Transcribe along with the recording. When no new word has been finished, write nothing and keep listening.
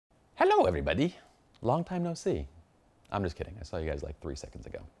Hello, everybody. Long time no see. I'm just kidding. I saw you guys like 3 seconds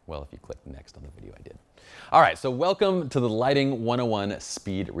ago. Well, if you clicked next on the video, I did. All right, so welcome to the Lighting 101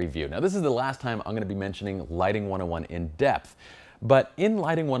 Speed Review. Now, this is the last time I'm going to be mentioning Lighting 101 in depth. But in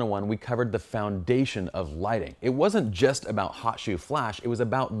Lighting 101, we covered the foundation of lighting. It wasn't just about hot shoe flash. It was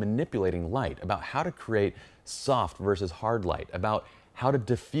about manipulating light, about how to create soft versus hard light, about how to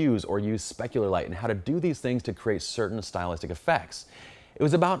diffuse or use specular light, and how to do these things to create certain stylistic effects. It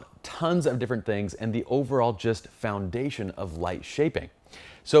was about tons of different things and the overall just foundation of light shaping.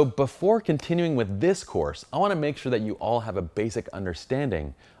 So before continuing with this course, I want to make sure that you all have a basic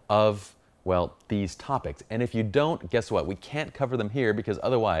understanding of, well, these topics. And if you don't, guess what? We can't cover them here because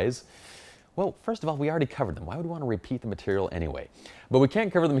otherwise, well, first of all, we already covered them. Why would we want to repeat the material anyway? But we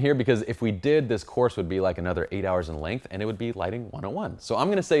can't cover them here because if we did, this course would be like another 8 hours in length and it would be Lighting 101. So I'm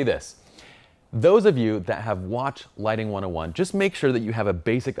going to say this. Those of you that have watched Lighting 101, just make sure that you have a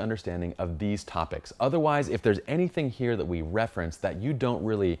basic understanding of these topics. Otherwise, if there's anything here that we reference that you don't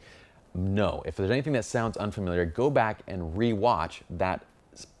really know, if there's anything that sounds unfamiliar, go back and re-watch that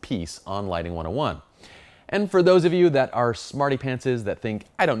piece on Lighting 101. And for those of you that are smarty pantses that think,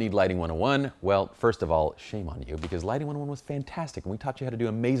 I don't need Lighting 101, well, first of all, shame on you, because Lighting 101 was fantastic, and we taught you how to do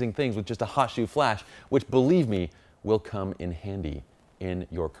amazing things with just a hot shoe flash, which, believe me, will come in handy in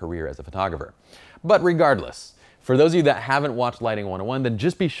your career as a photographer. But regardless, for those of you that haven't watched Lighting 101, then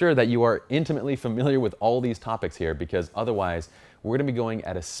just be sure that you are intimately familiar with all these topics here, because otherwise we're going to be going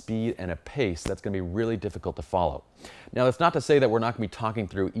at a speed and a pace that's going to be really difficult to follow. Now, that's not to say that we're not going to be talking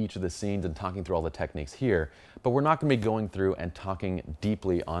through each of the scenes and talking through all the techniques here, but we're not going to be going through and talking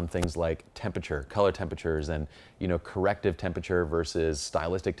deeply on things like temperature, color temperatures, and corrective temperature versus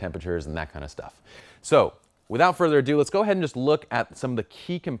stylistic temperatures and that kind of stuff. So without further ado, let's go ahead and just look at some of the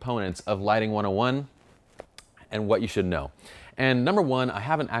key components of Lighting 101 and what you should know. And number one, I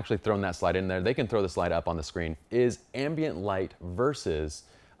haven't actually thrown that slide in there. They can throw the slide up on the screen, is ambient light versus,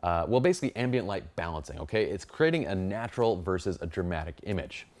 well, basically ambient light balancing, okay? It's creating a natural versus a dramatic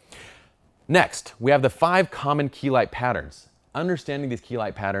image. Next, we have the 5 common key light patterns. Understanding these key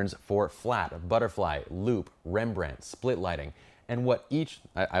light patterns for flat, butterfly, loop, Rembrandt, split lighting, and what each,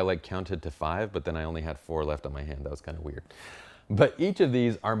 I like counted to 5, but then I only had 4 left on my hand. That was kind of weird. But each of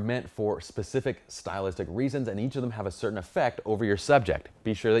these are meant for specific stylistic reasons, and each of them have a certain effect over your subject.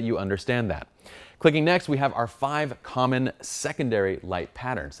 Be sure that you understand that. Clicking next, we have our 5 common secondary light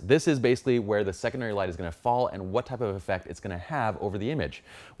patterns. This is basically where the secondary light is going to fall and what type of effect it's going to have over the image.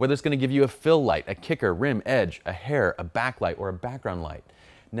 Whether it's going to give you a fill light, a kicker, rim, edge, a hair, a backlight, or a background light.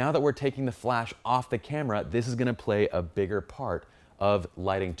 Now that we're taking the flash off the camera, this is going to play a bigger part of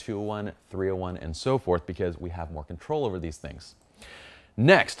lighting 201, 301, and so forth because we have more control over these things.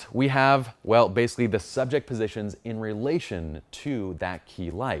 Next, we have, well, basically the subject positions in relation to that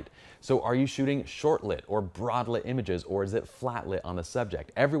key light. So are you shooting short lit or broad lit images, or is it flat lit on the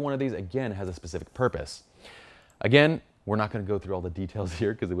subject? Every one of these, again, has a specific purpose. Again, we're not going to go through all the details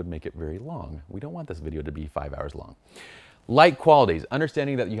here because it would make it very long. We don't want this video to be 5 hours long. Light qualities,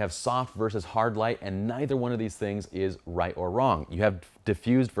 understanding that you have soft versus hard light, and neither one of these things is right or wrong. You have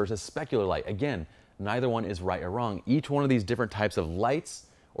diffused versus specular light. Again, neither one is right or wrong. Each one of these different types of lights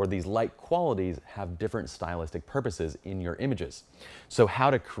or these light qualities have different stylistic purposes in your images. So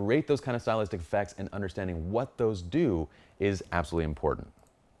how to create those kind of stylistic effects and understanding what those do is absolutely important.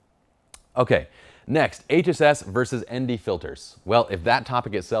 Okay, next, HSS versus ND filters. Well, if that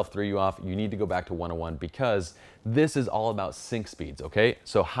topic itself threw you off, you need to go back to 101 because this is all about sync speeds, okay?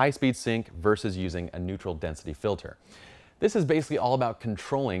 So high speed sync versus using a neutral density filter. This is basically all about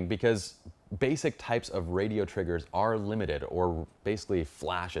controlling because basic types of radio triggers are limited, or basically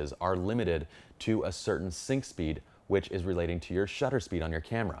flashes are limited to a certain sync speed, which is relating to your shutter speed on your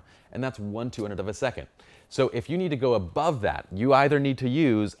camera. And that's 1/200th of a second. So if you need to go above that, you either need to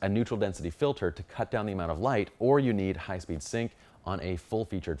use a neutral density filter to cut down the amount of light, or you need high speed sync on a full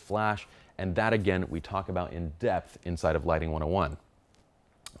featured flash. And that, again, we talk about in depth inside of Lighting 101.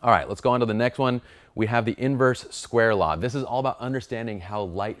 All right, let's go on to the next one. We have the inverse square law. This is all about understanding how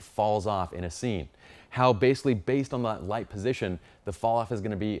light falls off in a scene. How basically based on that light position, the fall off is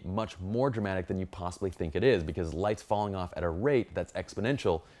going to be much more dramatic than you possibly think it is because light's falling off at a rate that's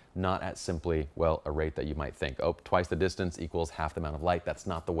exponential, not at simply, well, a rate that you might think, oh, twice the distance equals half the amount of light. That's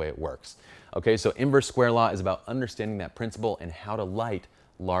not the way it works. Okay, so inverse square law is about understanding that principle and how to light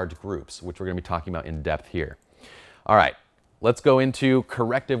large groups, which we're going to be talking about in depth here. All right. Let's go into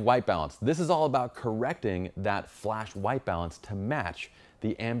corrective white balance. This is all about correcting that flash white balance to match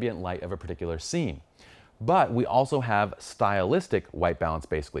the ambient light of a particular scene. But we also have stylistic white balance,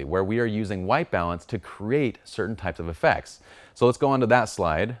 basically, where we are using white balance to create certain types of effects. So let's go on to that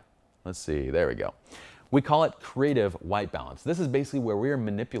slide. Let's see, there we go. We call it creative white balance. This is basically where we are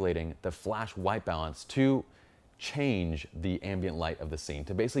manipulating the flash white balance to change the ambient light of the scene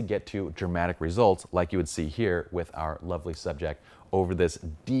to basically get to dramatic results like you would see here with our lovely subject over this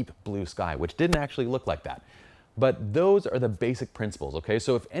deep blue sky, which didn't actually look like that. But those are the basic principles, okay?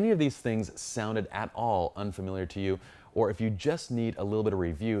 So if any of these things sounded at all unfamiliar to you, or if you just need a little bit of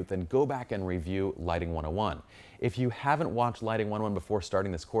review, then go back and review Lighting 101. If you haven't watched Lighting 101 before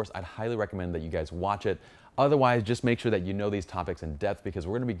starting this course, I'd highly recommend that you guys watch it. Otherwise, just make sure that you know these topics in depth because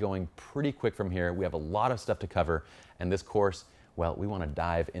we're gonna be going pretty quick from here. We have a lot of stuff to cover, and this course, well, we wanna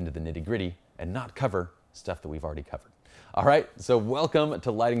dive into the nitty-gritty and not cover stuff that we've already covered. All right, so welcome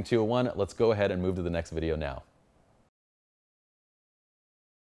to Lighting 201. Let's go ahead and move to the next video now.